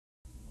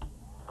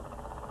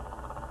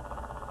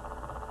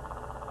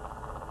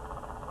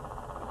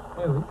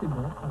Eh oui, c'est bon,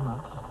 ça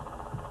marche.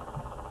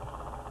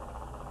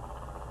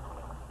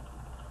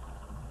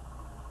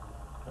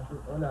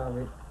 Oh là,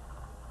 oui.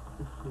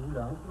 C'est flou,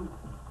 là.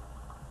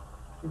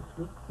 C'est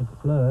flou. It's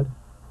blurred.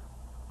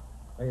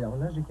 Oui, alors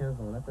là, j'ai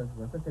 15 ans. Là, ça se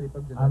voit. Ça, c'est à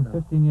l'époque de I'm Nana.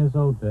 15 years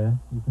old there,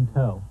 you can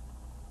tell.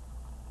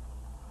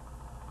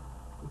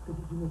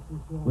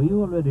 Were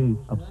you already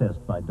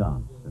obsessed by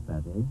dance at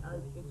that age?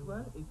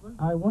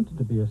 I wanted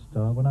to be a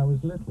star when I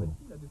was little.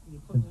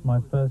 Since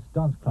my first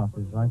dance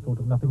classes, I thought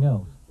of nothing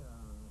else.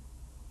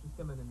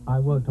 I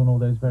worked on all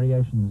those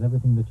variations.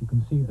 Everything that you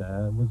can see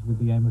there was with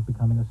the aim of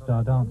becoming a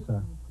star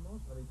dancer.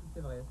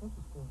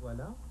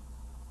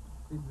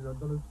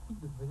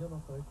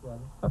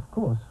 Of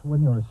course,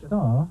 when you're a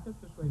star,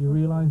 you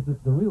realize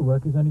that the real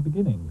work is only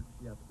beginning,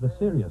 the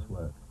serious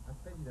work.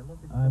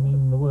 I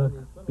mean, the work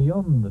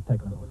beyond the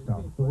technical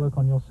stuff, the work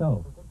on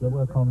yourself, the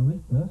work on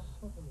neatness,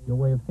 your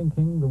way of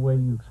thinking, the way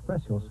you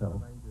express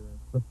yourself,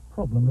 the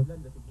problem of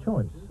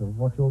choice of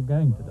what you're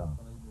going to dance.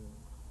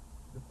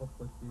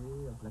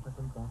 La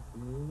façon de penser,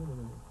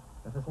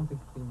 la façon de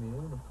s'exprimer,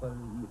 le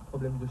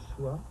problème de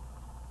choix.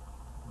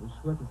 Le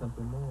choix, tout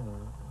simplement,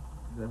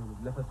 de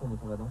la façon dont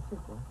on va danser,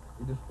 quoi,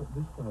 et de ce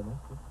qu'on va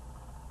danser.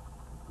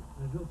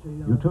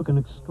 You took an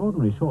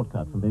extraordinary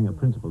shortcut from being a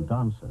principal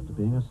dancer to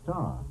being a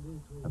star.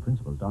 A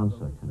principal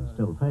dancer can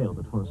still fail,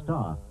 but for a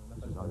star,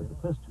 this is out of the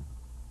question.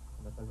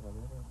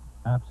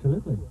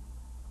 Absolutely.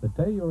 The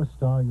day you're a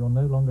star, you're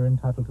no longer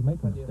entitled to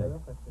make a mistake.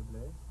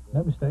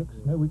 No mistakes,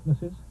 no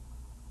weaknesses.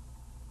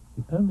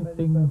 The only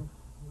thing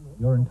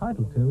you're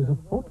entitled to is a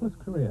faultless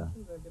career.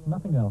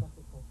 Nothing else.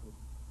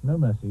 No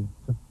mercy.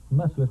 It's a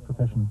merciless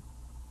profession.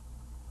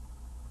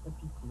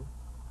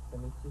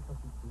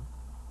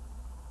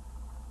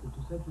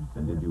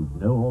 And did you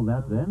know all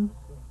that then?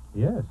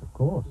 Yes, of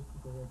course.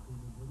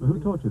 Who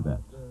taught you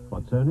that?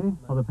 Bozzoni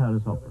or the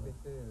Paris Opera?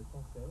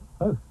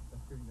 Both.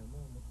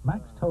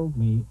 Max told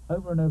me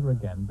over and over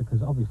again,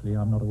 because obviously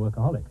I'm not a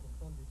workaholic.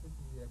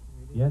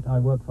 Yet I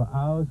worked for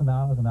hours and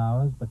hours and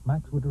hours, but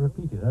Max would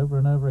repeat it over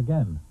and over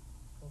again.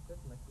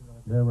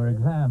 There were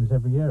exams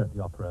every year at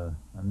the opera,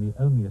 and the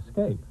only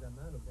escape,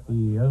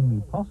 the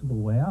only possible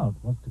way out,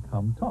 was to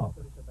come top,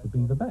 to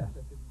be the best.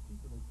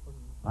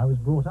 I was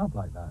brought up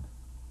like that,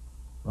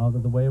 rather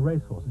the way a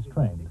racehorse is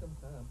trained,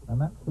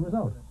 and that's the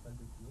result.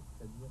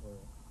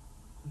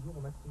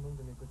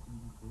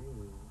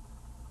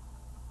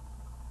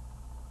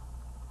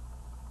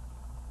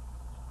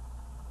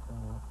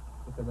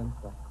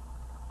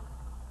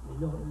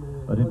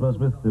 But it was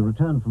with the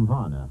return from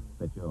Varna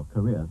that your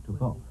career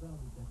took off.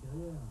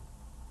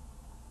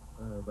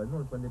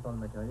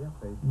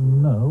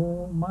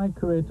 No, my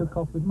career took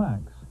off with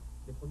Max.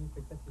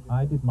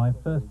 I did my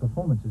first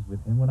performances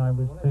with him when I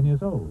was 10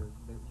 years old.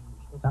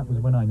 That was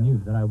when I knew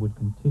that I would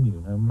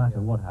continue no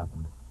matter what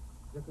happened.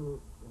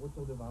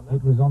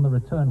 It was on the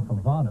return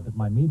from Varna that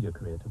my media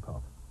career took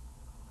off.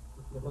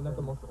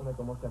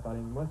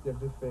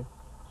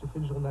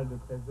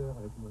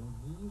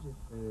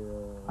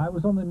 I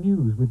was on the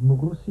news with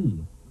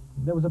Moussi.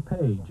 There was a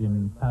page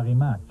in Paris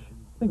Match,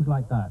 things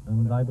like that,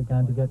 and I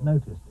began to get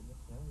noticed.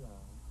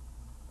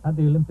 At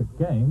the Olympic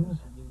Games,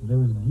 there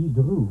was Guy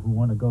Deroux, who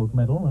won a gold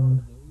medal,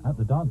 and at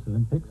the Dance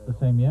Olympics the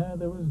same year,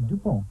 there was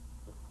Dupond.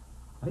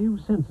 Are you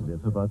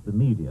sensitive about the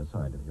media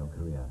side of your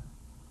career?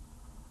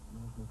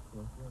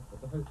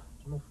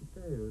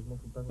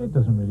 It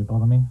doesn't really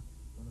bother me.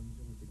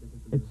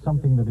 It's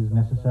something that is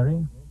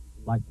necessary,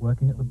 like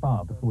working at the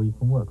bar before you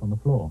can work on the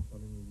floor.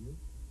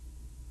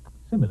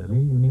 Similarly,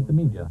 you need the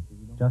media,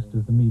 just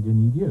as the media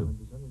need you.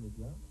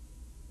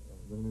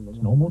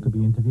 It's normal to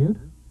be interviewed,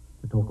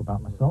 to talk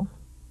about myself.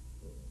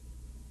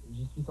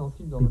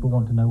 People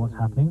want to know what's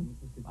happening.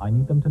 I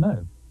need them to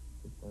know.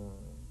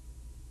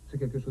 C'est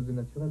quelque chose de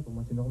naturel pour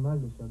moi. C'est normal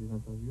de faire des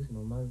interviews, c'est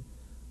normal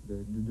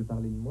de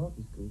parler de moi,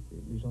 puisque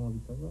les gens ont envie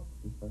de savoir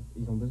ce qui se passe.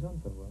 Ils ont besoin de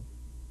savoir.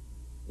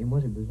 Et moi,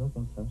 j'ai besoin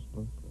qu'on le sache.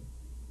 Donc,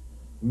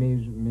 mais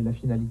la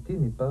finalité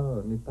n'est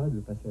pas de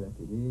passer à la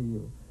télé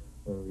et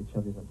de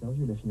faire des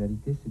interviews. La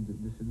finalité, c'est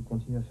de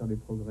continuer à faire des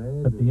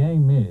progrès. But the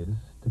aim is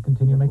to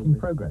continue making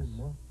progress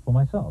for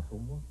myself.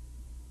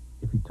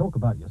 If you talk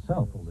about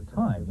yourself all the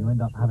time, you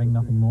end up having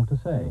nothing more to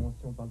say.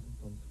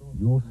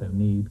 You also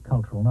need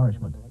cultural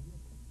nourishment.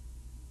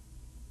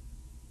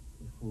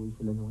 Il faut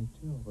la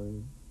nourriture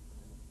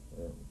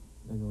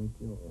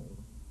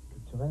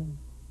culturelle,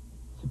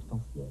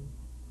 substantielle.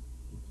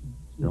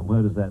 And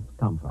where does that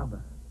come from?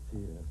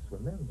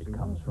 It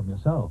comes from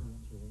yourself.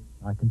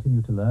 I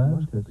continue to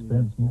learn, to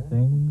experience new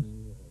things,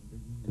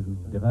 to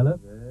develop,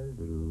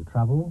 to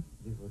travel.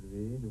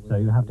 So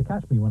you have to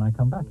catch me when I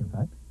come back, in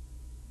fact.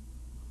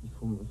 Il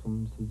faut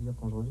me saisir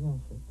quand je reviens, en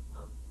fait.